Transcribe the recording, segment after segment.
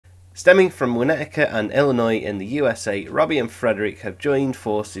Stemming from Winnetka and Illinois in the USA, Robbie and Frederick have joined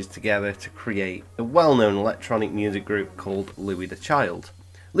forces together to create a well-known electronic music group called Louie the Child.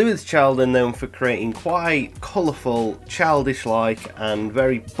 Louie the Child are known for creating quite colourful, childish-like and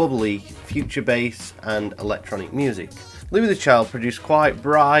very bubbly future bass and electronic music. Louie the Child produce quite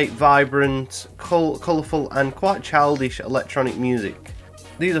bright, vibrant, colourful and quite childish electronic music.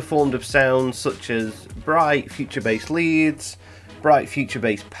 These are formed of sounds such as bright future bass leads, bright future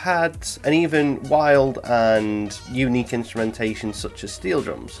bass pads, and even wild and unique instrumentation such as steel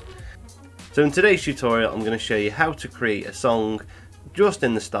drums. So in today's tutorial I'm going to show you how to create a song just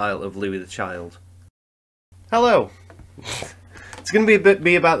in the style of Louie the Child. Hello! It's going to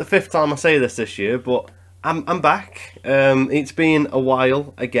be about the 5th time I say this year, but I'm back. It's been a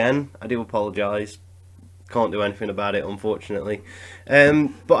while again. I do apologise. Can't do anything about it, unfortunately.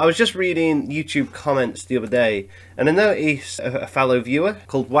 But I was just reading YouTube comments the other day, and I noticed a fellow viewer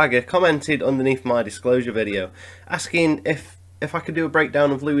called Wagger commented underneath my disclosure video, asking if I could do a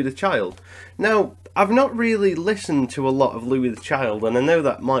breakdown of Louie the Child. Now, I've not really listened to a lot of Louie the Child, and I know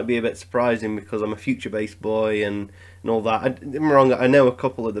that might be a bit surprising because I'm a future bass boy and all that. I'm wrong, I know a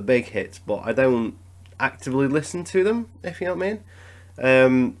couple of the big hits, but I don't actively listen to them, if you know what I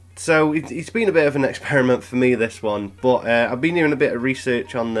mean. So it's been a bit of an experiment for me, this one, but I've been doing a bit of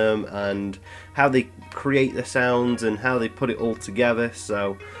research on them and how they create the sounds and how they put it all together.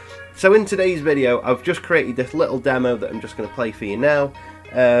 So in today's video I've just created this little demo that I'm just going to play for you now,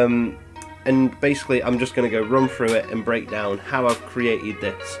 and basically I'm just going to go run through it and break down how I've created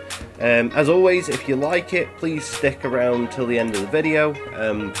this. As always, if you like it, please stick around till the end of the video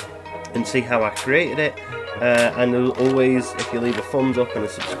and see how I created it. And as always, if you leave a thumbs up and a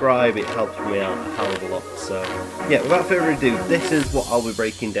subscribe, it helps me out a hell of a lot. So yeah, without further ado, this is what I'll be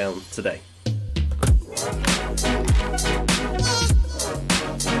breaking down today.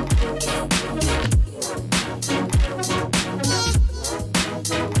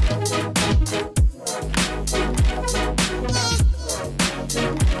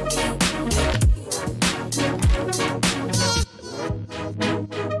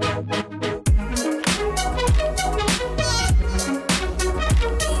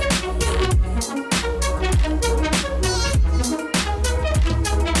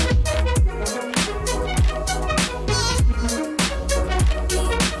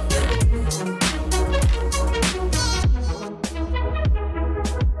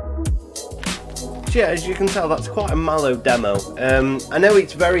 Yeah, as you can tell, that's quite a mellow demo. I know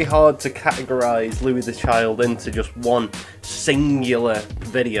it's very hard to categorise Louie the Child into just one singular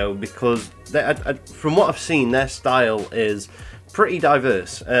video because from what I've seen, their style is pretty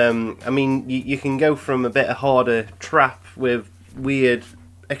diverse. I mean, you can go from a bit of harder trap with weird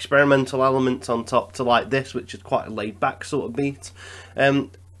experimental elements on top to like this, which is quite a laid-back sort of beat.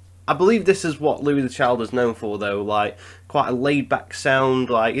 I believe this is what Louie the Child is known for, though, like quite a laid-back sound.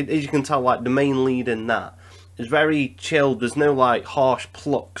 Like as you can tell, like the main lead in that is very chilled. There's no like harsh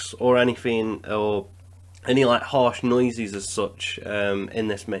plucks or anything, or any like harsh noises as such in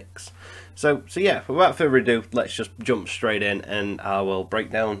this mix. So yeah, without further ado, let's just jump straight in, and I will break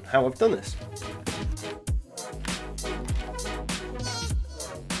down how I've done this.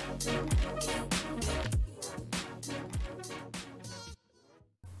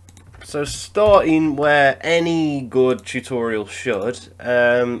 So starting where any good tutorial should,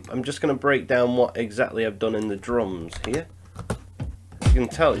 I'm just going to break down what exactly I've done in the drums here. As you can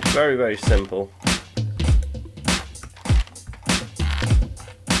tell, it's very, very simple.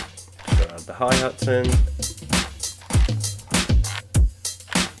 Just add the hi-hats in.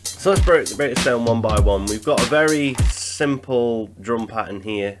 So let's break this down one by one. We've got a very simple drum pattern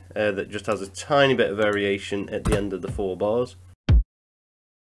here that just has a tiny bit of variation at the end of the 4 bars.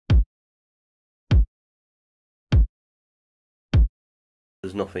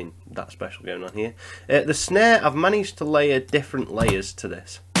 There's nothing that special going on here. The snare, I've managed to layer different layers to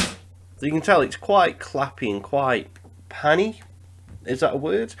this. So you can tell it's quite clappy and quite panny. Is that a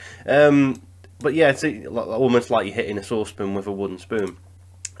word? But yeah, it's almost like you're hitting a saucepan with a wooden spoon.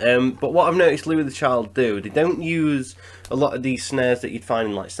 But what I've noticed Louie the Child do, they don't use a lot of these snares that you'd find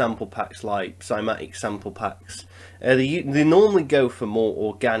in like sample packs, like cymatic sample packs. They normally go for more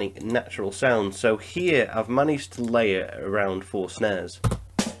organic, natural sounds. So here I've managed to layer around 4 snares.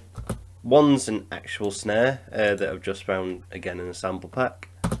 One's an actual snare that I've just found again in a sample pack.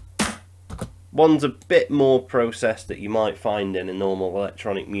 One's a bit more processed that you might find in a normal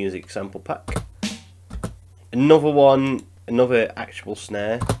electronic music sample pack. Another one, another actual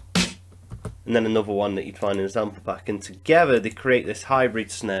snare. and then another one that you'd find in a sample pack, and together they create this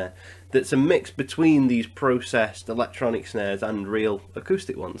hybrid snare that's a mix between these processed electronic snares and real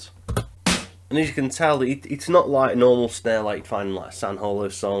acoustic ones. And as you can tell, it's not like a normal snare like you'd find in like a San Holo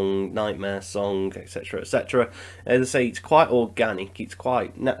song, Nightmare song, etc, etc. As I say, it's quite organic, it's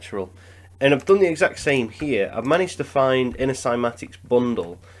quite natural. And I've done the exact same here. I've managed to find in a Cymatics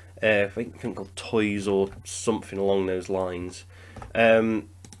bundle, I think called Toys or something along those lines. And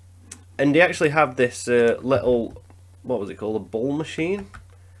they actually have this little, what was it called, a ball machine?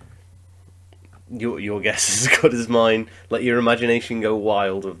 Your guess is as good as mine. Let your imagination go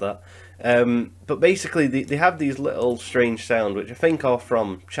wild with that. But basically they have these little strange sounds which I think are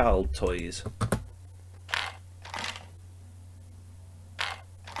from child toys.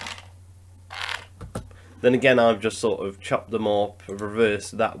 Then again, I've just sort of chopped them up,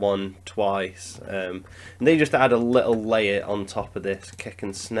 reversed that one twice, and they just add a little layer on top of this kick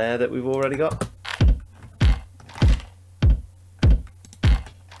and snare that we've already got.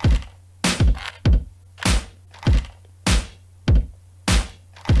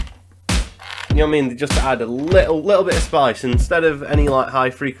 You know what I mean? They just add a little bit of spice. Instead of any like high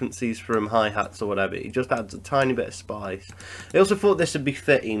frequencies from hi-hats or whatever, it just adds a tiny bit of spice. I also thought this would be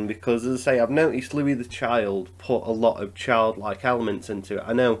fitting because, as I say, I've noticed Louis the Child put a lot of childlike elements into it.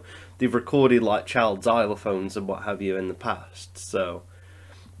 I know they've recorded like child xylophones and what have you in the past, so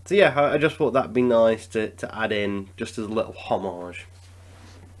yeah, I just thought that'd be nice to add in just as a little homage,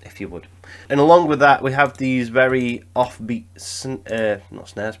 if you would. And along with that, we have these very offbeat, not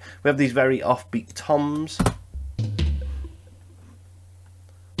snares, we have these very offbeat toms.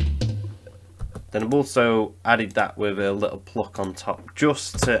 Then I've also added that with a little pluck on top,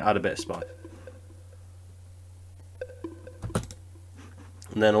 just to add a bit of spice.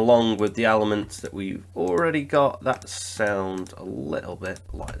 And then along with the elements that we've already got, that sound a little bit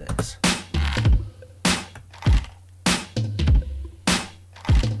like this.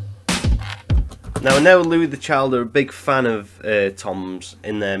 Now I know Louis the Child are a big fan of toms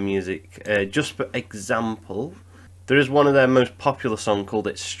in their music. Just for example, there is one of their most popular songs called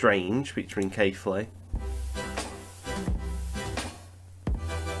It's Strange, featuring K-Flay.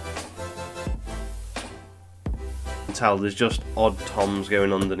 Tell there's just odd toms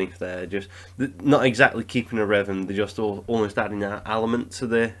going underneath there, just not exactly keeping a rhythm, they're just almost adding that element to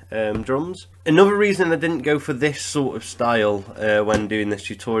the drums. Another reason I didn't go for this sort of style when doing this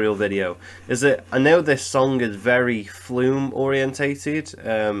tutorial video is that I know this song is very Flume orientated.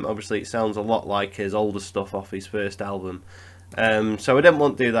 Obviously it sounds a lot like his older stuff off his first album. So I didn't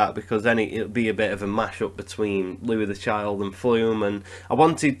want to do that because then it would be a bit of a mashup between Louis the Child and Flume, and I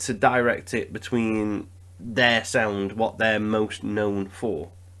wanted to direct it between their sound, what they're most known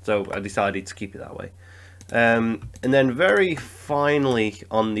for, so I decided to keep it that way. And then very finally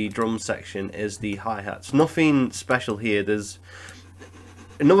on the drum section is the hi-hats. Nothing special here. There's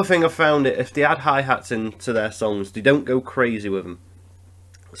another thing I found, it if they add hi-hats into their songs, they don't go crazy with them.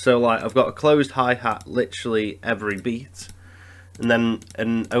 So like I've got a closed hi-hat literally every beat, and then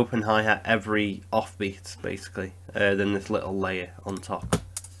an open hi-hat every off beat basically, then this little layer on top.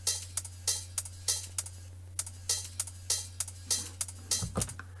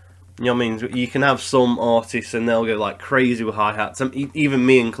 You know what I mean? You can have some artists and they'll go like crazy with hi-hats. Even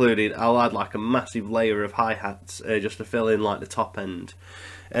me included, I'll add like a massive layer of hi-hats just to fill in like the top end.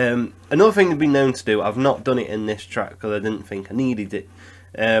 Another thing to be known to do, I've not done it in this track because I didn't think I needed it.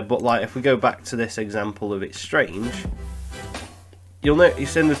 But like if we go back to this example of It's Strange, you'll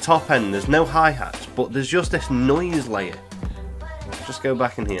notice in the top end there's no hi-hats, but there's just this noise layer. Just go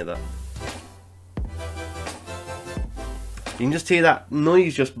back and hear that. You can just hear that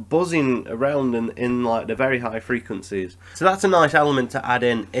noise just buzzing around in like the very high frequencies. So that's a nice element to add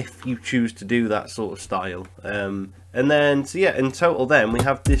in if you choose to do that sort of style. And then, so yeah, in total then we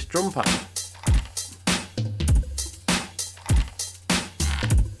have this drum pattern.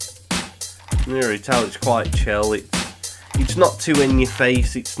 You can really tell it's quite chill. It's not too in your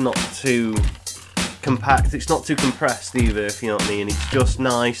face, it's not too compact, it's not too compressed either, if you know what I mean. It's just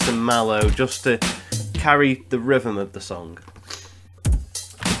nice and mellow, just to carry the rhythm of the song.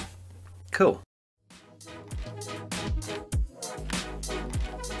 Cool.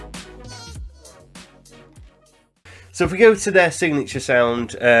 So if we go to their signature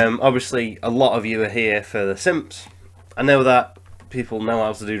sound, obviously a lot of you are here for the synths. I know that people know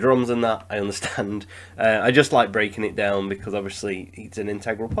how to do drums and that, I understand. I just like breaking it down because obviously it's an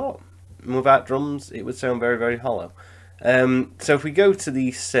integral part. And without drums it would sound very, very hollow. So if we go to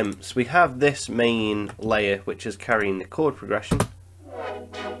these synths, we have this main layer which is carrying the chord progression.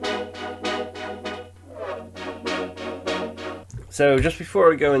 So just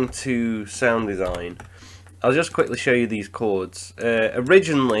before I go into sound design, I'll just quickly show you these chords.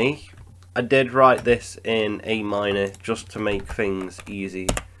 Originally, I did write this in A minor just to make things easy.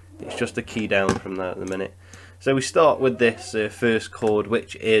 It's just a key down from that at the minute. So we start with this first chord,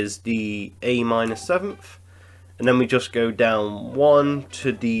 which is the A minor 7th, and then we just go down 1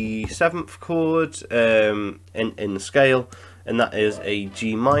 to the 7th chord in the scale, and that is a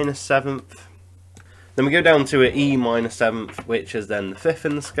G minor 7th. Then we go down to an E minor 7th, which is then the 5th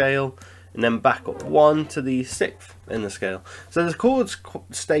in the scale, and then back up 1 to the 6th in the scale. So the chords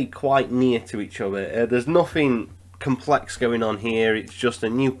stay quite near to each other. There's nothing complex going on here, it's just a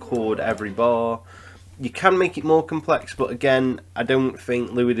new chord every bar. You can make it more complex, but again, I don't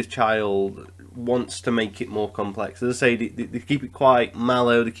think Louis the Child wants to make it more complex. As I say, they keep it quite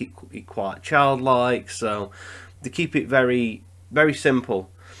mellow, they keep it quite childlike, so they keep it very, very simple.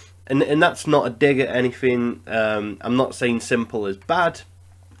 And that's not a dig at anything. I'm not saying simple is bad.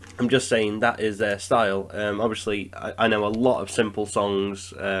 I'm just saying that is their style. Obviously, I know a lot of simple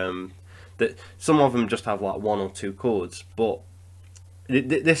songs that some of them just have like 1 or 2 chords, but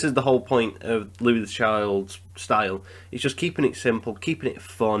this is the whole point of Louis the Child's style. It's just keeping it simple, keeping it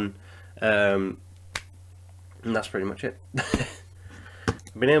fun, and that's pretty much it.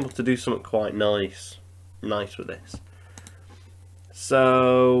 I've been able to do something quite nice with this.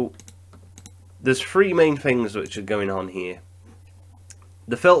 So there's 3 main things which are going on here.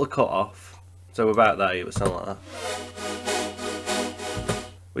 The filter cut off, so without that it would sound like that,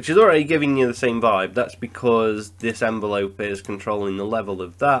 which is already giving you the same vibe. That's because this envelope is controlling the level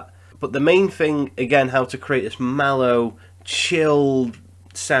of that. But the main thing, again, how to create this mellow, chilled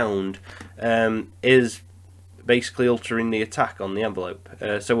sound is basically altering the attack on the envelope.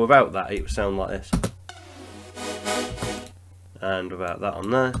 So without that it would sound like this, and without that on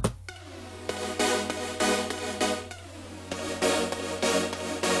there,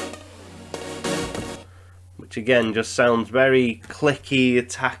 which again just sounds very clicky,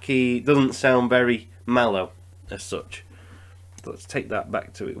 attacky, doesn't sound very mellow as such. So let's take that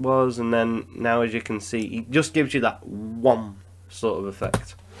back to it was, and then now as you can see it just gives you that wham sort of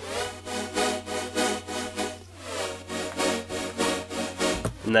effect.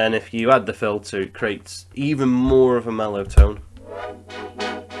 And then if you add the filter, it creates even more of a mellow tone.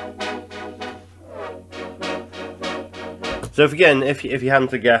 So if you hadn't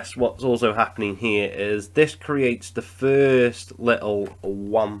to guess, what's also happening here is this creates the first little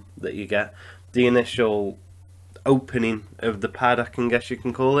wham that you get, the initial opening of the pad, I can guess you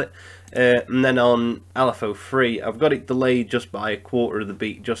can call it. And then on LFO 3, I've got it delayed just by 1/4 of the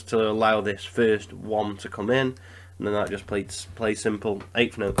beat, just to allow this first wham to come in, and then that just plays simple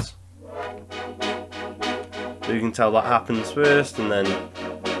 1/8 notes. So you can tell that happens first, and then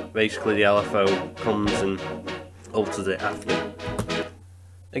basically the LFO comes and alters it after.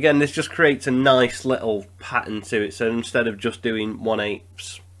 Again, this just creates a nice little pattern to it, so instead of just doing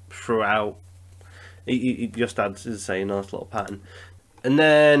 1/8 throughout, it just adds, as I say, a nice little pattern. And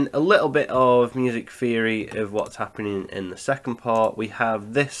then a little bit of music theory of what's happening in the second part. We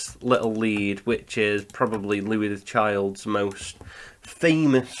have this little lead, which is probably Louis the Child's most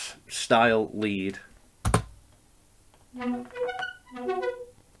famous style lead.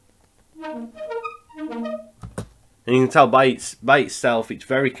 And you can tell by itself it's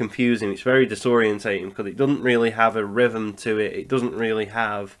very confusing, it's very disorientating, because it doesn't really have a rhythm to it, it doesn't really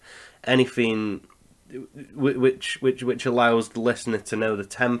have anything which allows the listener to know the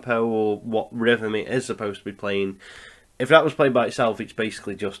tempo or what rhythm it is supposed to be playing. If that was played by itself, it's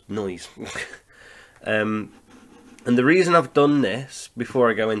basically just noise. And the reason I've done this,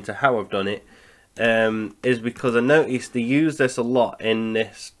 before I go into how I've done it, is because I noticed they use this a lot in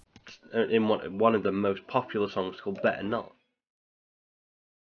one of the most popular songs called Better Not.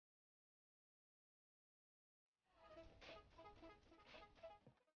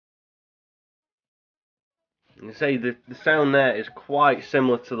 You say the sound there is quite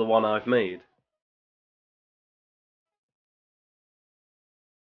similar to the one I've made.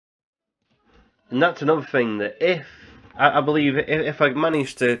 And that's another thing, that I believe if I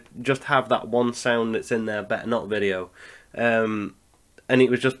managed to just have that one sound that's in their Better Not video, and it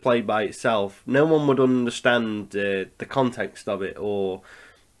was just played by itself, no one would understand the context of it, or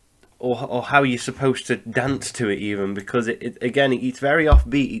how you're supposed to dance to it even, because again it's very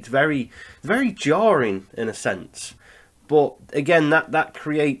offbeat, it's very jarring in a sense, but again that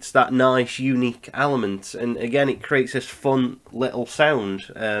creates that nice unique element, and again it creates this fun little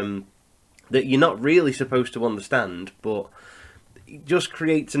sound that you're not really supposed to understand, but it just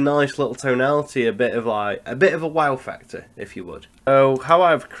creates a nice little tonality, a bit of a wow factor, if you would. So how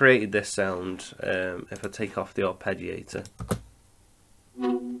I've created this sound, if I take off the arpeggiator,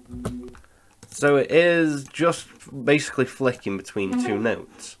 So it is just basically flicking between two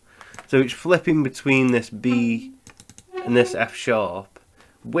notes. So it's flipping between this B and this F sharp,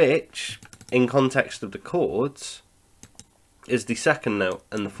 which, in context of the chords, is the second note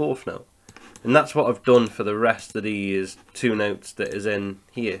and the fourth note. And that's what I've done for the rest of these two notes that is in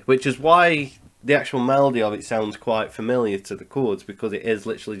here, which is why the actual melody of it sounds quite familiar to the chords, because it is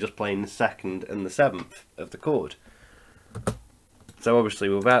literally just playing the second and the seventh of the chord. So obviously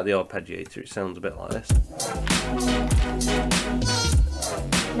without the arpeggiator it sounds a bit like this.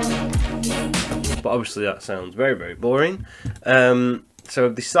 But obviously that sounds very, very boring. So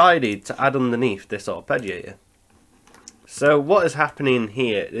I've decided to add underneath this arpeggiator. So what is happening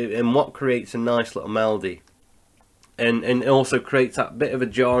here, and what creates a nice little melody, and it also creates that bit of a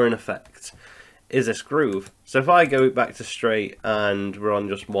jarring effect, is this groove. So if I go back to straight and we're on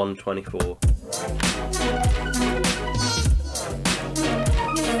just 124.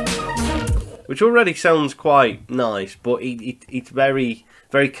 Which already sounds quite nice, but it's very,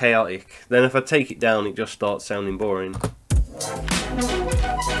 very chaotic. Then if I take it down, it just starts sounding boring.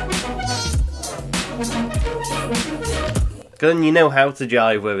 Then you know how to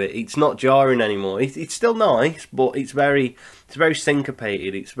jive with it. It's not jarring anymore. It's still nice, but it's very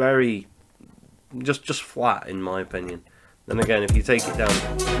syncopated. It's very just flat, in my opinion. Then again, if you take it down,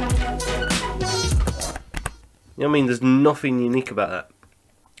 you know what I mean? There's nothing unique about that.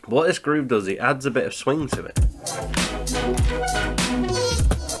 But what this groove does, it adds a bit of swing to it.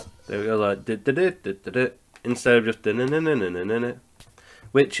 There we go, like instead of just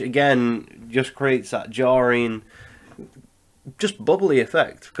which again just creates that jarring, just bubbly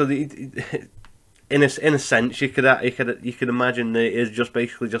effect, because in a sense you could imagine that it is just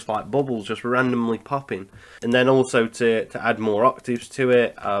basically just like bubbles just randomly popping. And then also to add more octaves to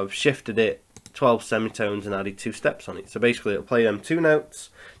it, I've shifted it 12 semitones and added 2 steps on it. So basically it'll play them 2 notes,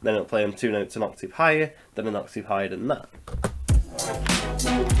 then it'll play them 2 notes an octave higher, then an octave higher than that.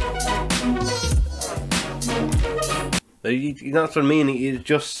 That's what I mean. It's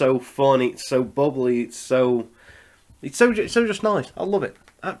just so fun. It's so bubbly. It's so just nice. I love it.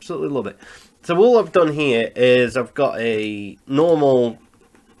 Absolutely love it. So all I've done here is I've got a normal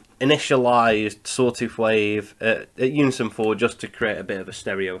initialized sawtooth wave at unison 4 just to create a bit of a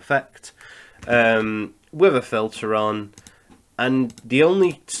stereo effect, with a filter on, and the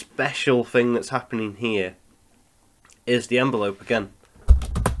only special thing that's happening here is the envelope again.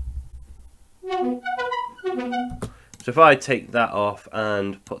 So if I take that off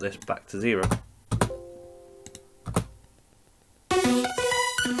and put this back to 0,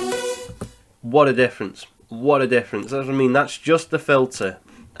 what a difference. What a difference. That's what I mean, that's just the filter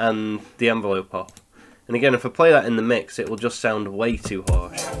and the envelope off. And again, if I play that in the mix, it will just sound way too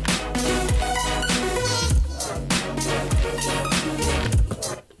harsh.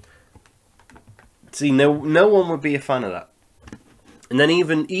 See, no one would be a fan of that. And then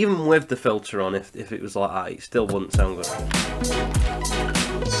even with the filter on, if it was like that, it still wouldn't sound good.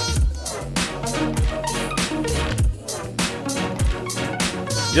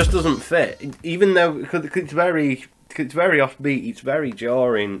 It just doesn't fit. Even though it's very offbeat, it's very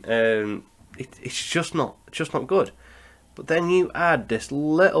jarring. It's just not good. But then you add this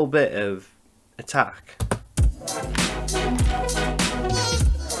little bit of attack.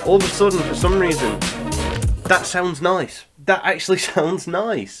 All of a sudden, for some reason, that sounds nice. That actually sounds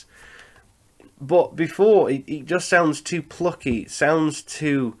nice. But before, it just sounds too plucky. It sounds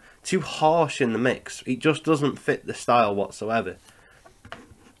too harsh in the mix. It just doesn't fit the style whatsoever.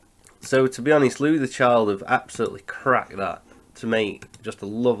 So to be honest, Louie the Child have absolutely cracked that to make just a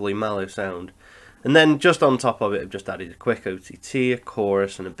lovely mellow sound. And then just on top of it, I've just added a quick OTT, a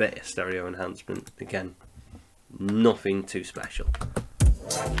chorus, and a bit of stereo enhancement. Again, nothing too special.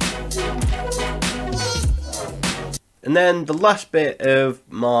 And then the last bit of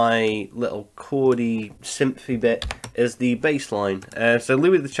my little chordy synthy bit is the bass line. So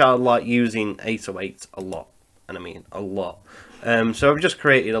Louie the Child like using 808s a lot, and I mean a lot. So I've just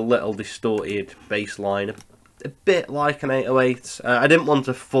created a little distorted bass line, a bit like an 808. I didn't want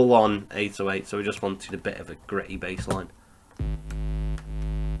a full-on 808, so I just wanted a bit of a gritty bass line.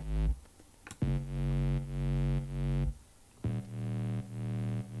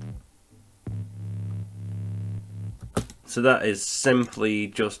 So that is simply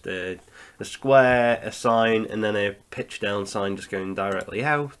just a square, a sine, and then a pitch down sign just going directly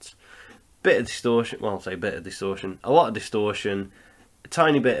out. Bit of distortion, well, I'll say bit of distortion, a lot of distortion, a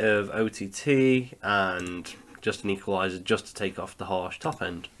tiny bit of OTT, and just an equalizer just to take off the harsh top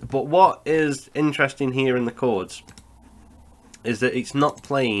end. But what is interesting here in the chords is that it's not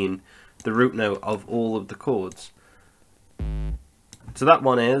playing the root note of all of the chords. So that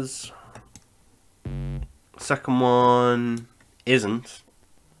one is Second one isn't.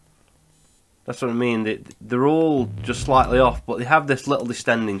 That's what I mean. They're all just slightly off, but they have this little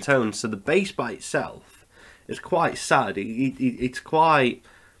descending tone. So the bass by itself is quite sad. It's quite,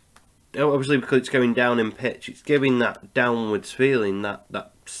 obviously because it's going down in pitch, it's giving that downwards feeling,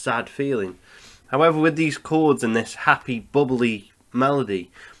 that sad feeling. However, with these chords and this happy, bubbly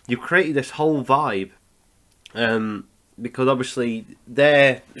melody, you've created this whole vibe. Because obviously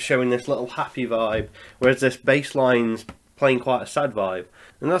they're showing this little happy vibe, whereas this bass line's playing quite a sad vibe.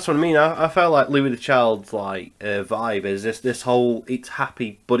 And that's what I mean. I felt like Louis the Child's like vibe is this whole, it's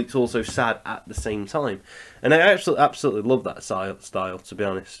happy but it's also sad at the same time. And I absolutely love that style, to be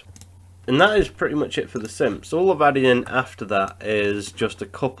honest. And that is pretty much it for the synths. All I've added in after that is just a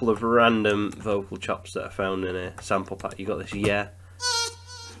couple of random vocal chops that I found in a sample pack. You got this yeah.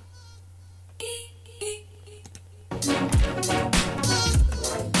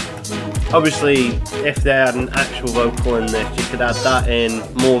 Obviously, if they had an actual vocal in this, you could add that in,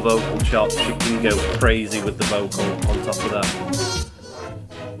 more vocal chops, you can go crazy with the vocal on top of that.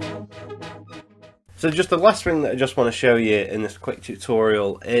 So just the last thing that I just want to show you in this quick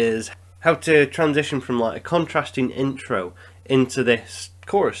tutorial is how to transition from like a contrasting intro into this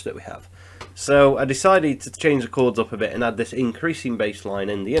chorus that we have. So I decided to change the chords up a bit and add this increasing bass line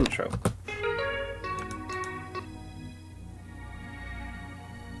in the intro.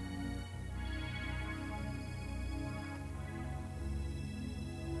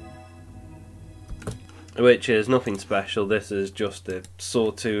 Which is nothing special. This is just a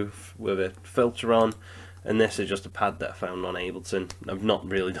sawtooth with a filter on, and this is just a pad that I found on Ableton. I've not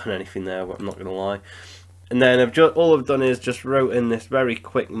really done anything there, but I'm not going to lie. And then all I've done is just wrote in this very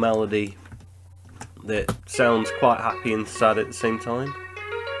quick melody that sounds quite happy and sad at the same time.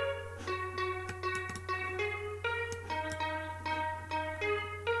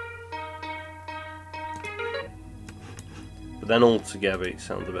 But then all together it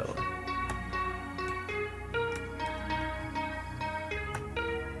sounds a bit like.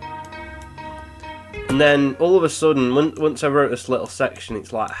 And then all of a sudden, once I wrote this little section,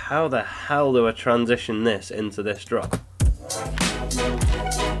 it's like, how the hell do I transition this into this drop?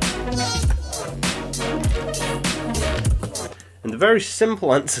 And the very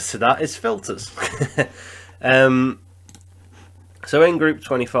simple answer to that is filters. So in group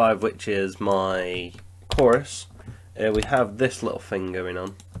 25, which is my chorus, we have this little thing going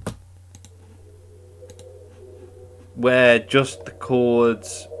on, where just the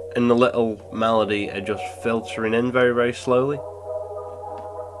chords and the little melody are just filtering in very, very slowly.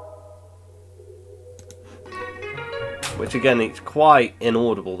 Which again, it's quite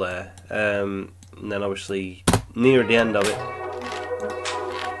inaudible there. And then obviously, near the end of it,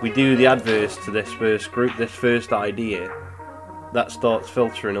 we do the adverse to this first group, this first idea, that starts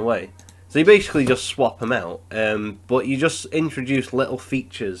filtering away. So you basically just swap them out, but you just introduce little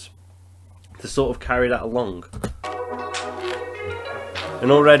features to sort of carry that along. And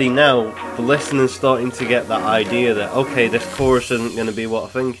already now, the listener's starting to get that idea that, okay, this chorus isn't going to be what I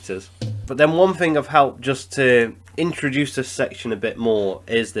think it is. But then one thing I've helped just to introduce this section a bit more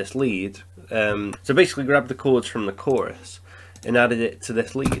is this lead. So basically grabbed the chords from the chorus and added it to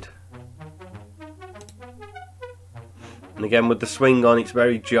this lead. And again, with the swing on, it's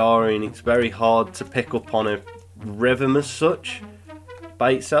very jarring, it's very hard to pick up on a rhythm as such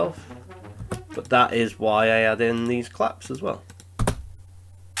by itself. But that is why I add in these claps as well.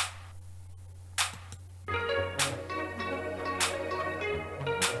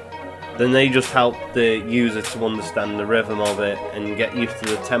 Then they just help the user to understand the rhythm of it and get used to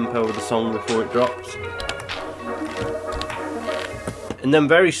the tempo of the song before it drops. And then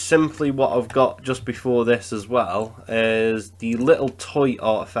very simply what I've got just before this as well is the little toy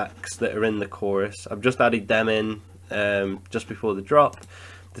artifacts that are in the chorus. I've just added them in just before the drop.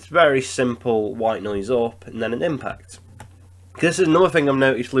 This very simple white noise up and then an impact. This is another thing I've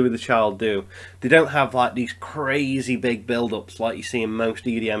noticed Louis the Child do. They don't have like these crazy big build-ups like you see in most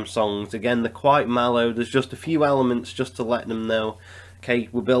EDM songs. Again, they're quite mellow. There's just a few elements just to let them know, okay,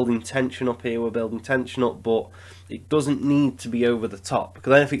 we're building tension up here, we're building tension up, but it doesn't need to be over the top.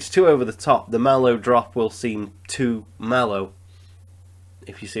 Because then if it's too over the top, the mellow drop will seem too mellow,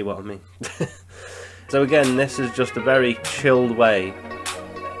 if you see what I mean. So again, this is just a very chilled way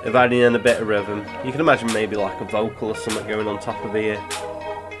of adding in a bit of rhythm. You can imagine maybe like a vocal or something going on top of here.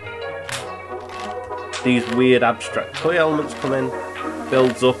 These weird abstract toy elements come in,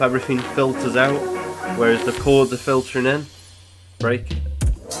 builds up, everything filters out, whereas the chords are filtering in. Break.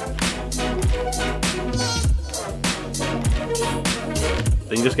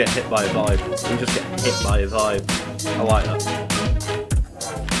 Then you just get hit by a vibe. You just get hit by a vibe. I like that.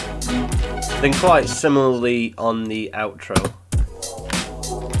 Then quite similarly on the outro,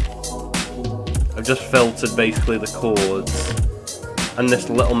 I've just filtered basically the chords, and this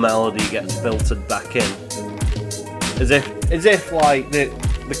little melody gets filtered back in, as if like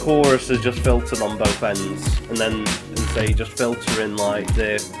the chorus is just filtered on both ends, and then say just filter in like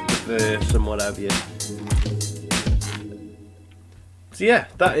the verse and whatever. So yeah,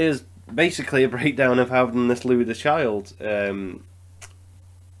 that is basically a breakdown of how I've done this Louis the Child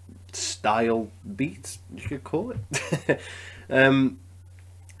style beats, you could call it.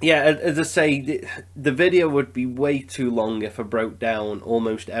 Yeah, as I say, the video would be way too long if I broke down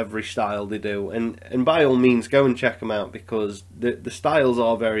almost every style they do, and by all means go and check them out, because the styles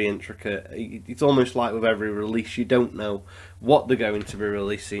are very intricate. It's almost like with every release, you don't know what they're going to be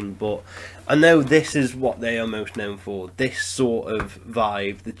releasing, but I know this is what they are most known for, this sort of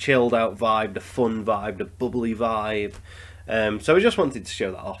vibe, the chilled out vibe, the fun vibe, the bubbly vibe. So I just wanted to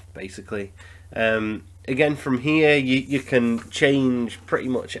show that off, basically. Again, from here you can change pretty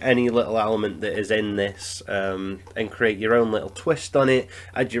much any little element that is in this, and create your own little twist on it,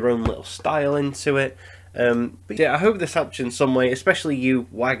 add your own little style into it. But yeah, I hope this helped you in some way, especially you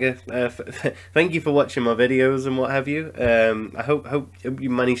wagger. Thank you for watching my videos and what have you. I hope you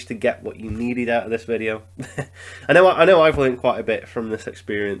managed to get what you needed out of this video. I know I've learned quite a bit from this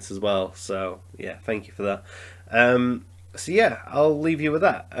experience as well, so yeah, thank you for that. So yeah, I'll leave you with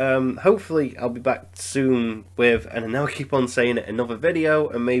that. Hopefully I'll be back soon with, and I know I keep on saying it, another video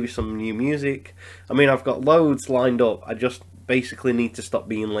and maybe some new music. I mean, I've got loads lined up. I just basically need to stop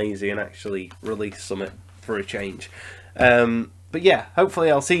being lazy and actually release something for a change. But yeah,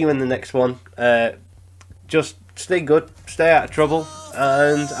 hopefully I'll see you in the next one. Just stay good, stay out of trouble,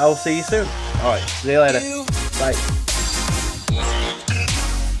 and I'll see you soon. Alright, see you later. Bye.